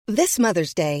This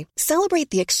Mother's Day, celebrate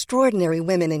the extraordinary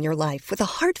women in your life with a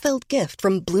heartfelt gift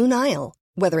from Blue Nile.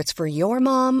 Whether it's for your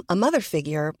mom, a mother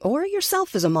figure, or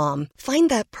yourself as a mom, find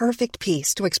that perfect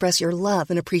piece to express your love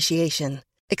and appreciation.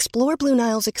 Explore Blue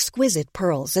Nile's exquisite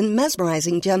pearls and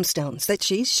mesmerizing gemstones that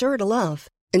she's sure to love.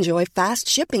 Enjoy fast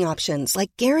shipping options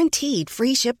like guaranteed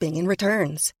free shipping and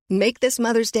returns. Make this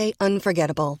Mother's Day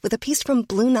unforgettable with a piece from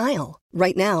Blue Nile.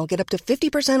 Right now, get up to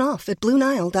 50% off at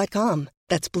BlueNile.com.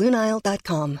 That's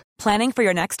BlueNile.com. Planning for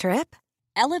your next trip?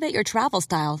 Elevate your travel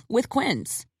style with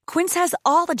Quince. Quince has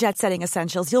all the jet-setting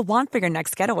essentials you'll want for your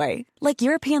next getaway, like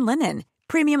European linen,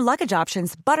 premium luggage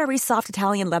options, buttery soft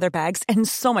Italian leather bags, and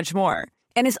so much more.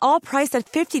 And is all priced at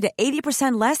 50 to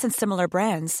 80% less than similar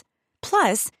brands.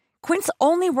 Plus, Quince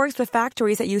only works with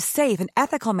factories that use safe and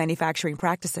ethical manufacturing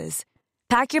practices.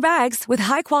 Pack your bags with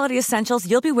high-quality essentials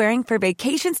you'll be wearing for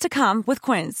vacations to come with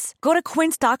Quince. Go to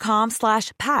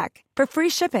quince.com/pack for free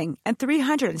shipping and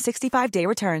 365-day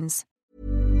returns.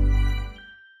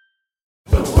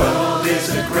 The world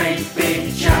is a great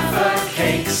big Jaffa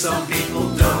cake. Some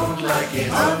people don't like it,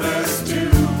 others do.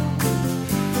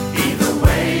 Either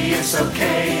way, it's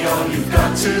okay. All you've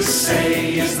got to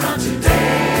say is not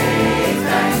today,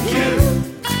 thank you.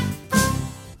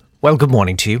 Well, good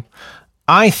morning to you.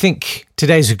 I think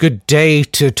today's a good day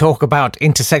to talk about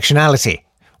intersectionality.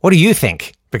 What do you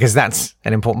think? Because that's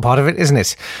an important part of it, isn't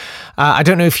it? I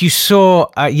don't know if you saw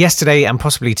yesterday and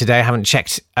possibly today, I haven't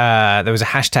checked, there was a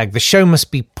hashtag, the show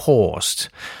must be paused.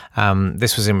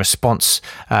 This was in response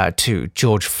to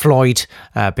George Floyd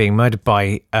being murdered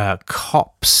by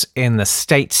cops in the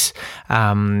States.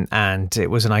 And it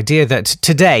was an idea that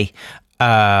today,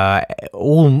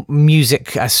 all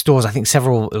music stores, I think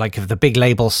several of the big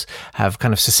labels have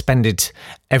kind of suspended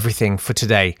everything for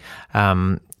today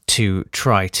to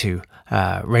try to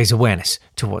raise awareness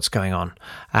to what's going on.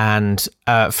 And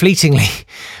fleetingly,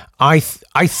 I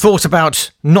thought about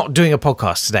not doing a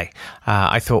podcast today.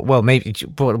 I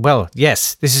thought,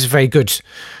 yes, this is a very good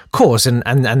cause,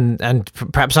 and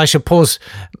perhaps I should pause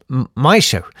my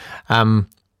show. And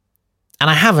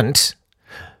I haven't.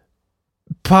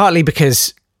 Partly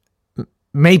because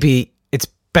maybe it's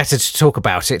better to talk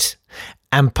about it,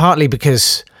 and partly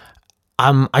because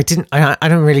I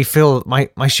don't really feel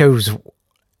my show's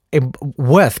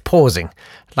worth pausing.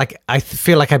 I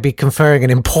feel like I'd be conferring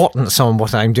an importance on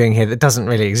what I'm doing here that doesn't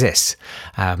really exist,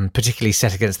 particularly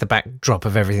set against the backdrop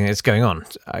of everything that's going on.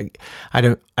 I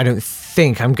don't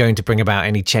think I'm going to bring about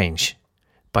any change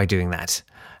by doing that.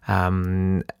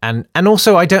 And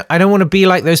also I don't want to be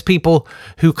like those people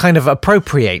who kind of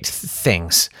appropriate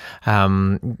things.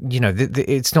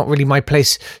 It's not really my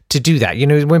place to do that.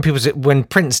 When people say, when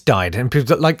Prince died, and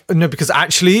people no, because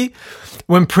actually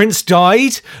when Prince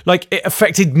died, it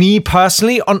affected me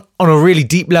personally on a really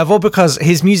deep level, because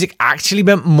his music actually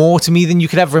meant more to me than you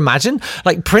could ever imagine.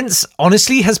 Prince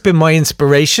honestly has been my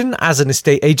inspiration as an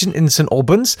estate agent in St.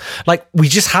 Albans. We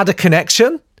just had a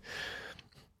connection.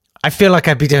 I feel like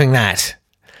I'd be doing that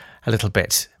a little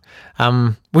bit.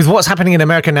 With what's happening in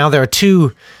America now, there are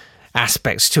two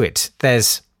aspects to it.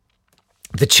 There's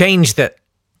the change that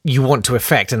you want to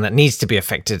affect and that needs to be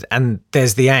affected, and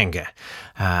there's the anger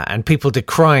and people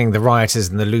decrying the rioters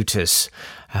and the looters,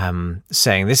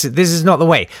 saying this is not the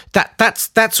way.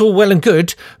 That's all well and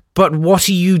good, but what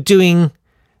are you doing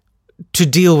to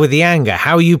deal with the anger?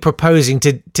 How are you proposing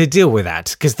to deal with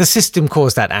that? Because the system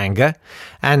caused that anger,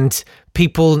 and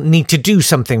people need to do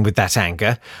something with that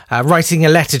anger. Writing a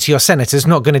letter to your senator is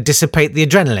not going to dissipate the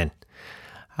adrenaline.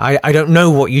 I don't know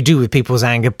what you do with people's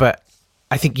anger, but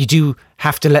I think you do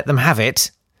have to let them have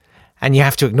it, and you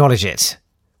have to acknowledge it.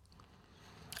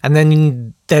 And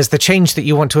then there's the change that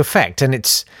you want to affect, and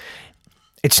it's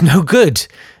no good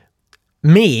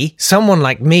someone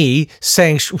like me,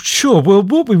 saying, sure, well,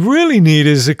 what we really need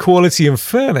is equality and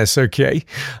fairness, okay?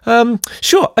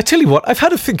 Sure, I tell you what, I've had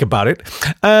to think about it,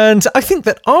 and I think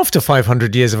that after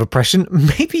 500 years of oppression,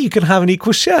 maybe you can have an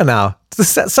equal share now.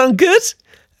 Does that sound good?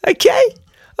 Okay.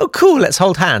 Oh, cool, let's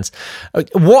hold hands.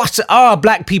 What are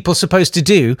black people supposed to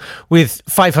do with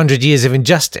 500 years of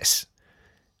injustice?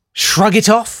 Shrug it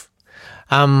off?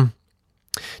 To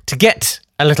get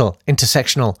a little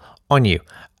intersectional on you,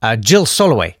 Jill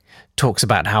Soloway talks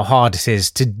about how hard it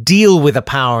is to deal with a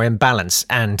power imbalance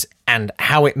and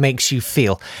how it makes you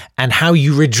feel and how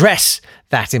you redress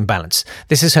that imbalance.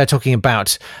 This is her talking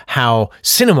about how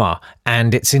cinema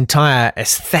and its entire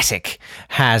aesthetic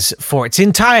has, for its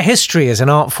entire history as an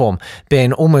art form,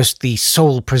 been almost the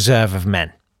sole preserve of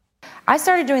men. I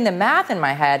started doing the math in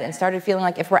my head and started feeling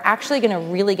like if we're actually going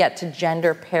to really get to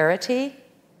gender parity,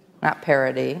 not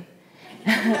parity,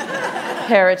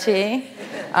 parity,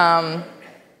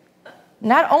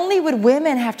 not only would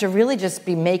women have to really just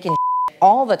be making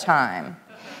all the time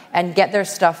and get their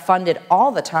stuff funded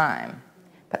all the time,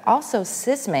 but also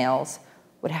cis males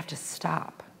would have to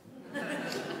stop.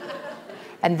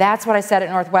 And that's what I said at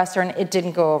Northwestern. It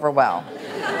didn't go over well.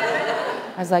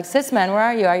 I was like, cis men, where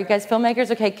are you? Are you guys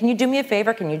filmmakers? Okay, can you do me a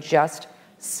favor? Can you just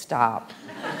stop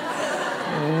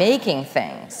making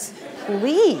things?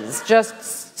 Please, just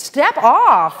step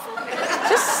off.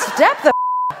 Just step the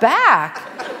back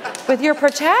with your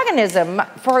protagonism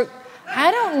for,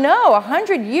 I don't know,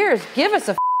 100 years. Give us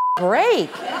a break.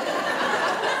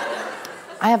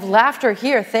 I have laughter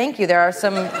here, thank you. There are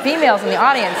some females in the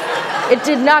audience. It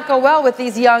did not go well with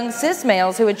these young cis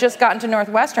males who had just gotten to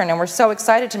Northwestern and were so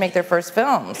excited to make their first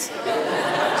films.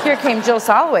 Here came Jill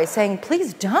Soloway saying,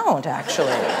 please don't,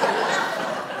 actually.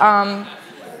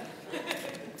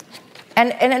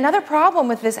 And another problem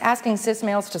with this asking cis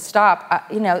males to stop,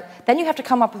 then you have to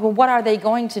come up with, well, what are they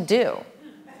going to do?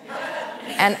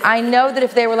 And I know that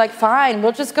if they were like, fine,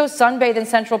 we'll just go sunbathe in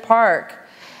Central Park.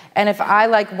 And if I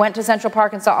went to Central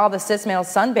Park and saw all the cis males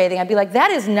sunbathing, I'd be like,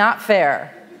 that is not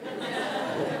fair.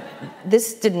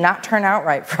 This did not turn out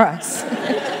right for us.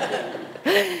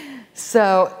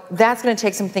 So that's going to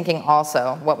take some thinking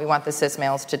also, what we want the cis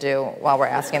males to do while we're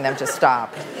asking them to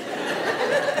stop.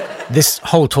 This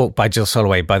whole talk by Jill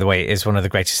Soloway, by the way, is one of the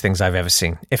greatest things I've ever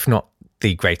seen, if not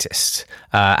the greatest.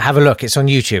 Have a look. It's on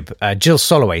YouTube. Jill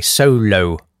Soloway,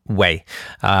 Solo Way,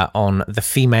 on the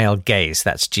female gaze.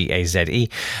 That's Gaze.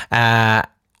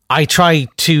 I try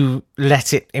to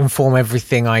let it inform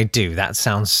everything I do. That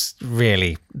sounds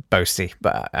really boasty,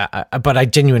 but I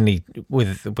genuinely,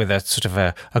 with a sort of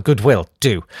a goodwill,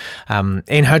 do.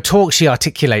 In her talk, she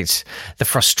articulates the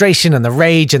frustration and the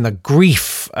rage and the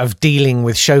grief of dealing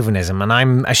with chauvinism, and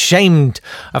I'm ashamed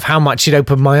of how much it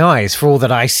opened my eyes, for all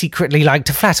that I secretly like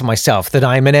to flatter myself that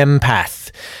I'm an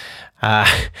empath.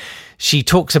 She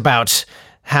talks about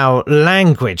how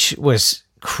language was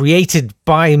created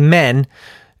by men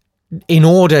in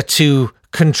order to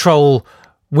control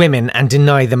women and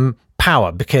deny them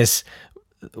power, because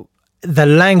the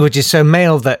language is so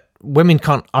male that women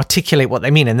can't articulate what they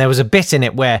mean. And there was a bit in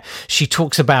it where she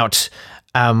talks about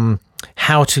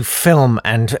how to film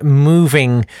and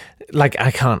moving,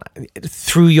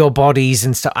 through your bodies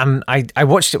and stuff. I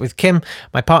watched it with Kim,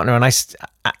 my partner, and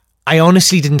I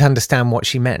honestly didn't understand what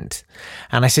she meant.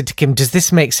 And I said to Kim, does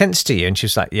this make sense to you? And she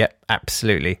was like, yeah,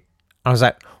 absolutely. I was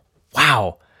like,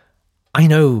 wow, I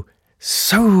know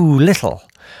so little.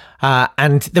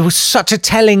 And there was such a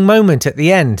telling moment at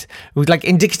the end. It was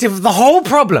indicative of the whole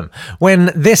problem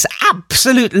when this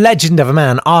absolute legend of a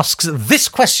man asks this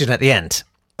question at the end.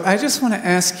 I just want to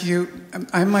ask you,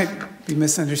 I might be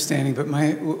misunderstanding, but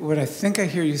what I think I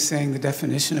hear you saying, the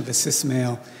definition of a cis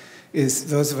male is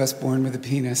those of us born with a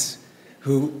penis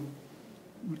who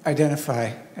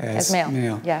identify as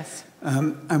male. Yes.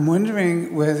 I'm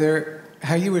wondering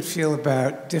how you would feel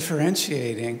about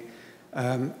differentiating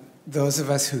those of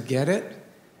us who get it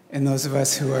and those of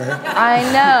us who are... I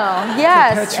know,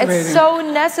 yes, it's so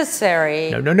necessary.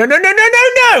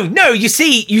 No, you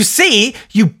see,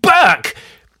 you Burke,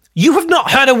 you have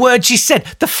not heard a word she said.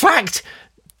 The fact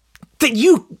that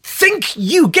you think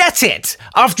you get it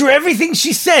after everything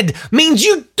she said means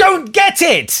you don't get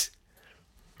it.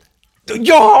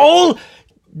 Your whole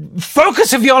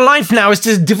focus of your life now is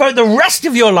to devote the rest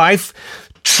of your life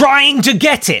trying to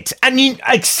get it and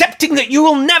accepting that you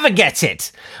will never get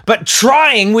it, but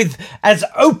trying with as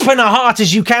open a heart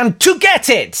as you can to get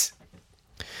it.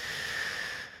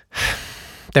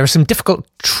 There are some difficult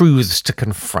truths to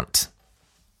confront.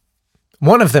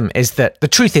 One of them is that the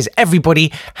truth is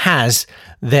everybody has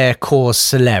their cause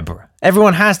célèbre.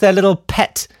 Everyone has their little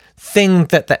pet thing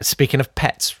that speaking of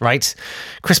pets, right?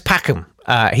 Chris Packham,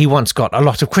 he once got a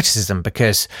lot of criticism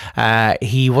because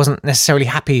he wasn't necessarily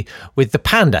happy with the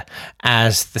panda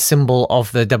as the symbol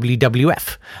of the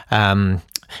WWF.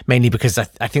 Mainly because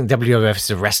I think WWF is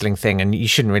a wrestling thing and you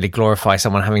shouldn't really glorify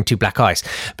someone having two black eyes.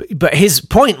 But his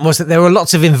point was that there were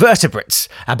lots of invertebrates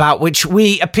about which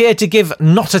we appear to give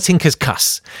not a tinker's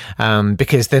cuss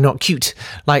because they're not cute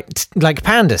like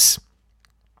pandas.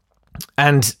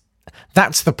 And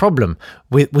that's the problem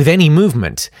with any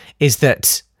movement, is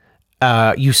that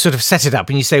you sort of set it up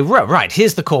and you say, right,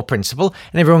 here's the core principle.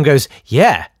 And everyone goes,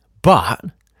 yeah, but...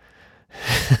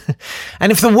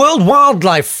 And if the World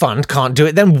Wildlife Fund can't do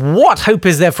it, then what hope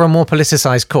is there for a more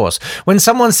politicised cause? When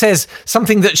someone says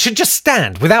something that should just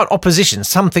stand without opposition,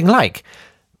 something like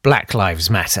Black Lives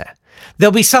Matter,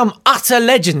 there'll be some utter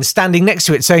legend standing next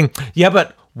to it saying, yeah,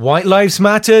 but white lives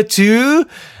matter too.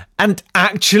 And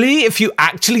actually, if you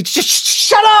actually just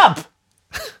shut up,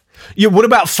 Yeah, what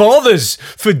about fathers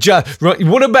for right?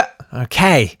 What about...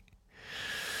 Okay.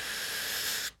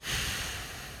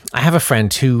 I have a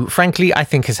friend who, frankly, I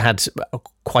think has had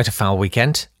quite a foul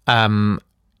weekend,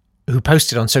 who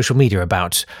posted on social media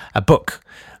about a book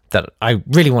that I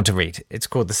really want to read. It's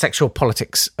called The Sexual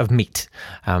Politics of Meat.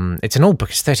 It's an old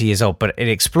book, it's 30 years old, but it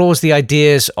explores the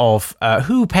ideas of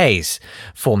who pays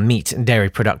for meat and dairy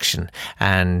production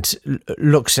and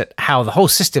looks at how the whole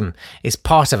system is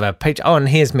part of a page. Oh, and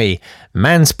here's me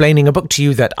mansplaining a book to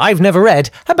you that I've never read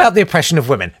about the oppression of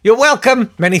women. You're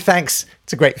welcome. Many thanks.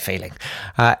 It's a great feeling.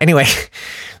 Anyway,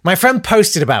 my friend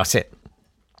posted about it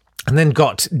and then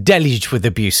got deluged with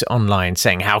abuse online,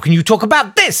 saying, how can you talk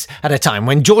about this at a time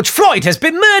when George Floyd has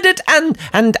been murdered and.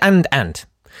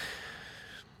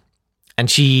 And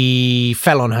she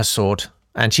fell on her sword,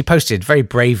 and she posted very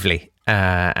bravely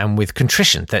and with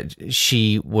contrition that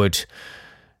she would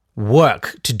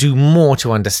work to do more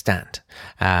to understand,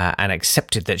 and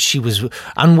accepted that she was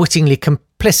unwittingly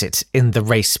complicit in the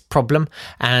race problem.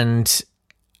 And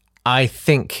I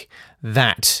think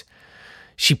that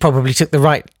she probably took the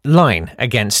right line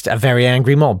against a very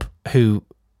angry mob who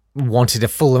wanted a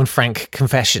full and frank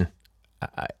confession,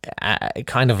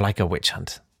 kind of like a witch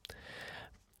hunt.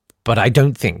 But I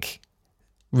don't think,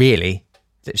 really,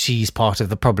 that she's part of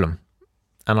the problem,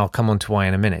 and I'll come on to why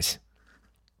in a minute.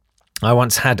 I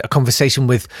once had a conversation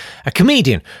with a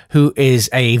comedian who is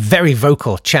a very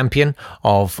vocal champion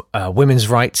of women's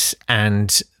rights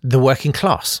and the working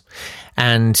class.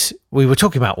 And we were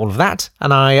talking about all of that,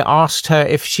 and I asked her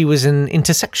if she was an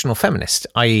intersectional feminist,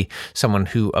 i.e. someone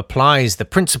who applies the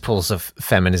principles of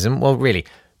feminism, well, really,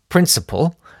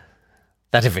 principle,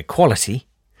 that of equality,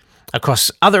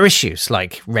 across other issues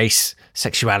like race,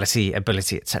 sexuality,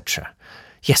 ability, etc.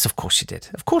 Yes, of course she did.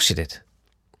 Of course she did.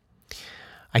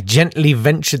 I gently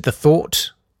ventured the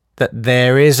thought that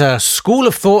there is a school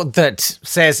of thought that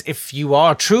says if you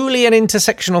are truly an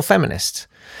intersectional feminist,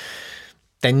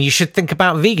 then you should think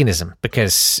about veganism,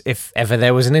 because if ever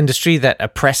there was an industry that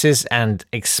oppresses and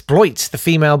exploits the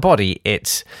female body,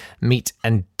 it's meat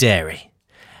and dairy.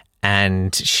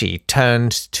 And she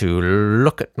turned to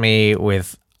look at me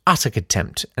with utter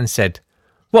contempt and said,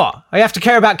 what, I have to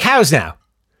care about cows now?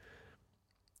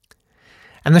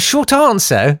 And the short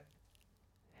answer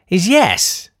is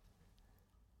yes.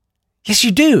 Yes,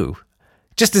 you do.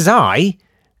 Just as I,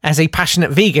 as a passionate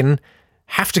vegan,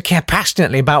 have to care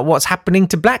passionately about what's happening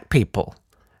to black people.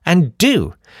 And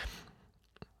do.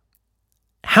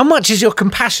 How much is your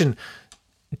compassion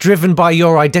driven by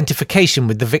your identification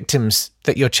with the victims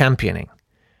that you're championing?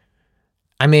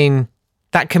 I mean,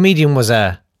 that comedian was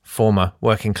a former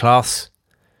working class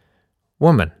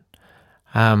woman.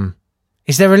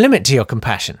 Is there a limit to your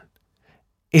compassion?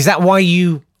 Is that why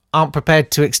you aren't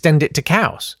prepared to extend it to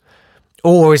cows?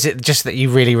 Or is it just that you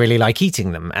really, really like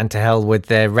eating them, and to hell with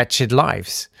their wretched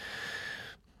lives?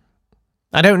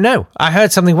 I don't know. I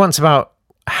heard something once about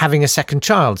having a second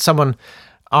child. Someone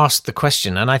asked the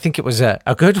question, and I think it was a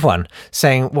good one,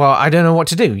 saying, well, I don't know what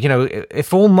to do. You know,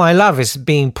 if all my love is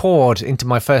being poured into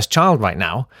my first child right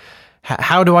now,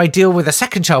 how do I deal with a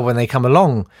second child when they come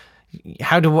along?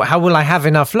 How will I have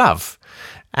enough love?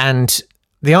 And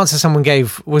the answer someone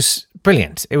gave was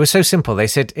brilliant. It was so simple. They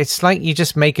said, it's like you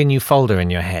just make a new folder in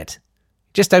your head.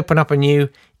 Just open up a new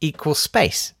equal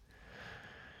space.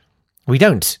 We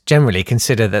don't generally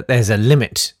consider that there's a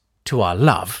limit to our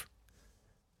love.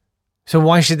 So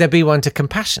why should there be one to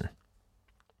compassion?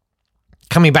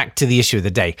 Coming back to the issue of the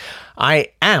day, I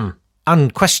am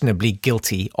unquestionably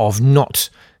guilty of not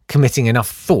committing enough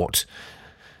thought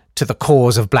to the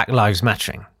cause of Black Lives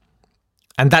Mattering.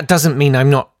 And that doesn't mean I'm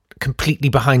not completely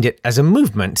behind it as a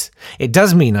movement. It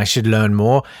does mean I should learn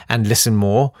more and listen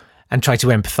more and try to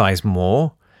empathize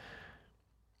more.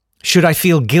 Should I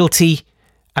feel guilty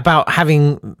about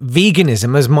having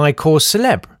veganism as my cause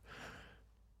célèbre?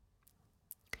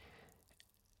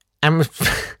 And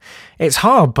it's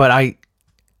hard, but I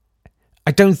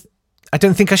don't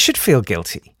think I should feel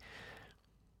guilty.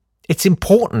 It's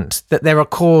important that there are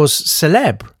cause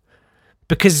célèbres,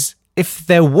 because if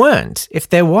there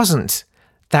wasn't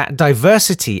that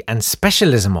diversity and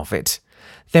specialism of it,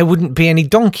 there wouldn't be any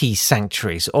donkey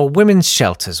sanctuaries or women's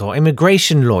shelters or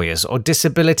immigration lawyers or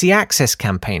disability access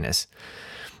campaigners.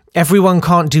 Everyone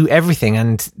can't do everything,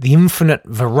 and the infinite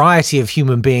variety of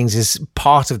human beings is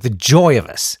part of the joy of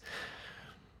us.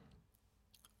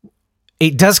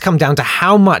 It does come down to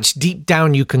how much deep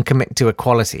down you can commit to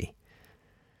equality.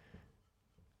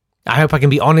 I hope I can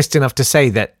be honest enough to say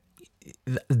that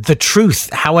the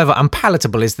truth, however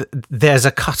unpalatable, is that there's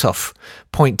a cutoff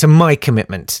point to my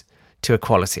commitment to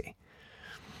equality.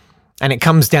 And it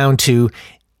comes down to,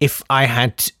 if I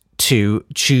had to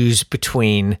choose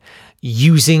between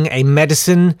using a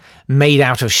medicine made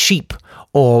out of sheep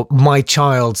or my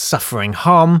child suffering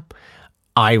harm,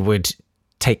 I would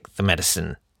take the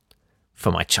medicine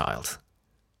for my child.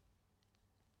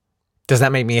 Does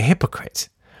that make me a hypocrite?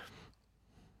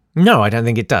 No, I don't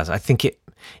think it does. I think it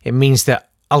means that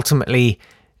ultimately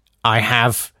I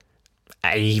have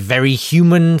a very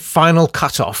human final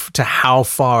cutoff to how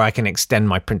far I can extend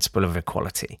my principle of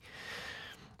equality.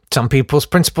 Some people's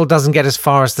principle doesn't get as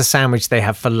far as the sandwich they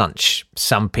have for lunch.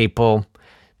 Some people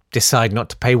decide not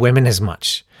to pay women as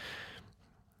much.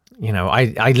 You know,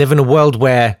 I live in a world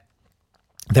where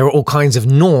there are all kinds of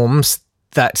norms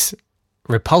that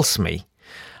repulse me.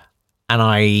 And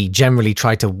I generally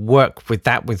try to work with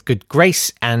that with good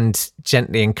grace and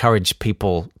gently encourage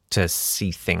people to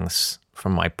see things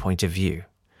from my point of view.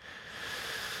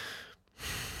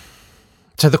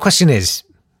 So the question is,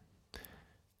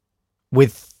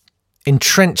 with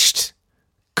entrenched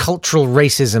cultural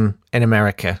racism in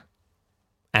America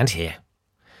and here,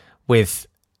 with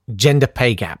gender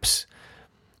pay gaps,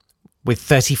 with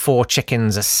 34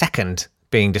 chickens a second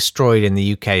being destroyed in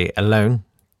the UK alone,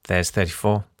 there's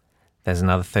 34, there's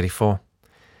another 34.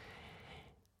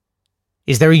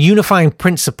 Is there a unifying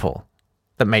principle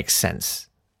that makes sense?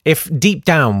 If deep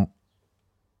down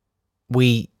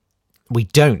we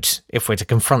don't, if we're to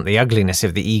confront the ugliness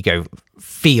of the ego,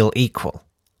 feel equal,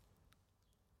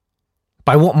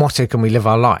 by what motto can we live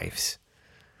our lives?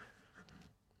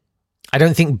 I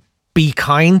don't think be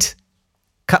kind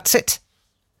cuts it.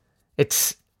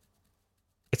 It's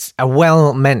a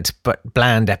well-meant but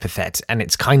bland epithet, and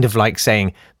it's kind of like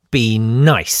saying be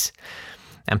nice.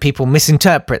 And people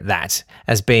misinterpret that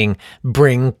as being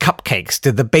bring cupcakes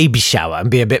to the baby shower and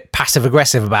be a bit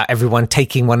passive-aggressive about everyone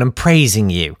taking one and praising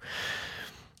you.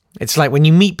 It's like when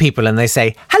you meet people and they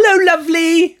say, hello,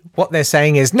 lovely. What they're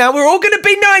saying is, now we're all going to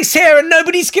be nice here and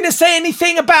nobody's going to say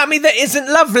anything about me that isn't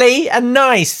lovely and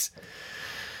nice.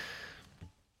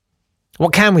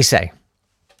 What can we say?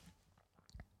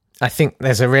 I think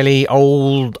there's a really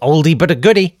oldie but a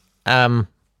goodie. The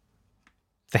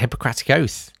Hippocratic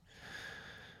Oath.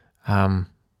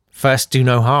 First, do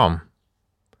no harm.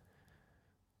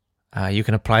 You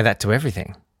can apply that to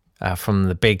everything. From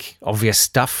the big, obvious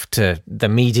stuff to the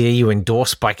media you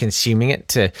endorse by consuming it,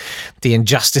 to the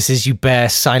injustices you bear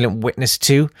silent witness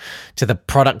to the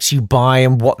products you buy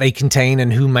and what they contain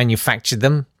and who manufactured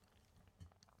them.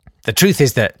 The truth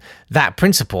is that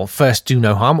principle, first do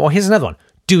no harm, or here's another one,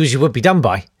 do as you would be done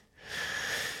by.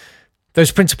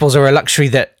 Those principles are a luxury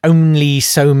that only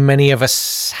so many of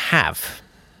us have.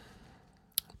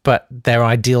 But they're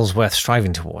ideals worth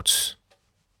striving towards.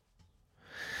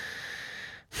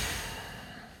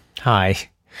 Hi.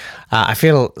 I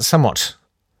feel somewhat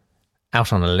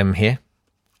out on a limb here.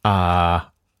 I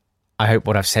hope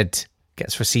what I've said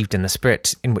gets received in the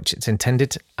spirit in which it's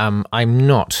intended. I'm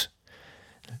not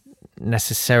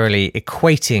necessarily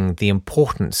equating the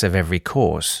importance of every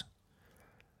cause.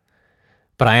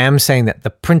 But I am saying that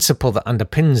the principle that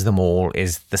underpins them all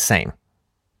is the same.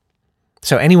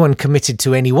 So anyone committed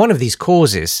to any one of these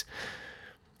causes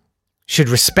should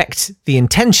respect the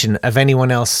intention of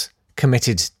anyone else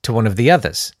committed to one of the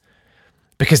others.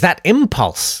 Because that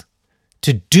impulse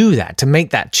to do that, to make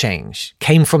that change,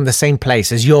 came from the same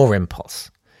place as your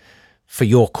impulse for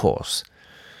your cause.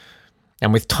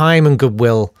 And with time and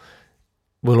goodwill,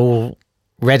 we'll all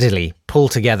readily pull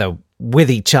together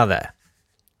with each other,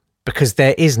 because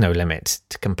there is no limit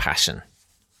to compassion.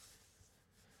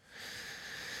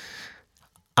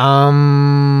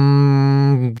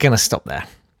 I'm gonna stop there.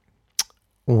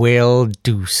 We'll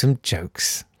do some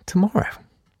jokes tomorrow.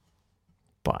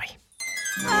 Bye.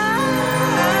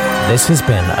 This has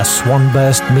been a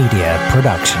Swanburst Media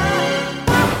production.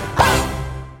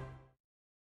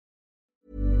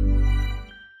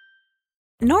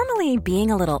 Normally,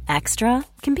 being a little extra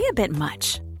can be a bit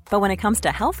much. But when it comes to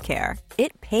healthcare,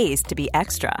 it pays to be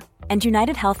extra. And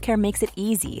United Healthcare makes it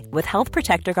easy with Health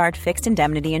Protector Guard fixed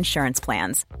indemnity insurance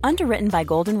plans. Underwritten by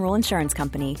Golden Rule Insurance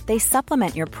Company, they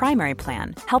supplement your primary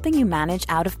plan, helping you manage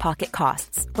out-of-pocket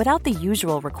costs without the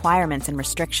usual requirements and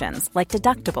restrictions like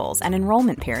deductibles and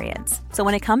enrollment periods. So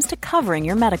when it comes to covering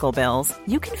your medical bills,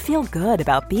 you can feel good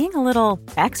about being a little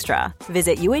extra.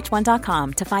 Visit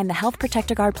UH1.com to find the Health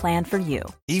Protector Guard plan for you.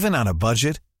 Even on a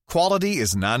budget, quality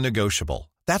is non-negotiable.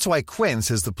 That's why Quince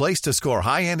is the place to score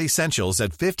high-end essentials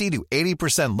at 50 to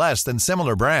 80% less than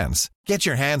similar brands. Get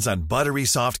your hands on buttery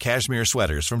soft cashmere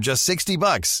sweaters from just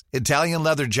 $60, Italian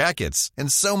leather jackets,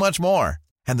 and so much more.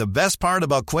 And the best part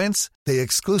about Quince, they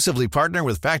exclusively partner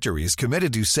with factories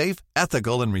committed to safe,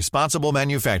 ethical, and responsible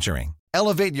manufacturing.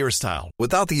 Elevate your style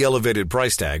without the elevated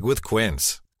price tag with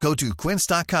Quince. Go to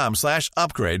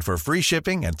quince.com/upgrade for free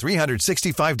shipping and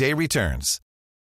 365-day returns.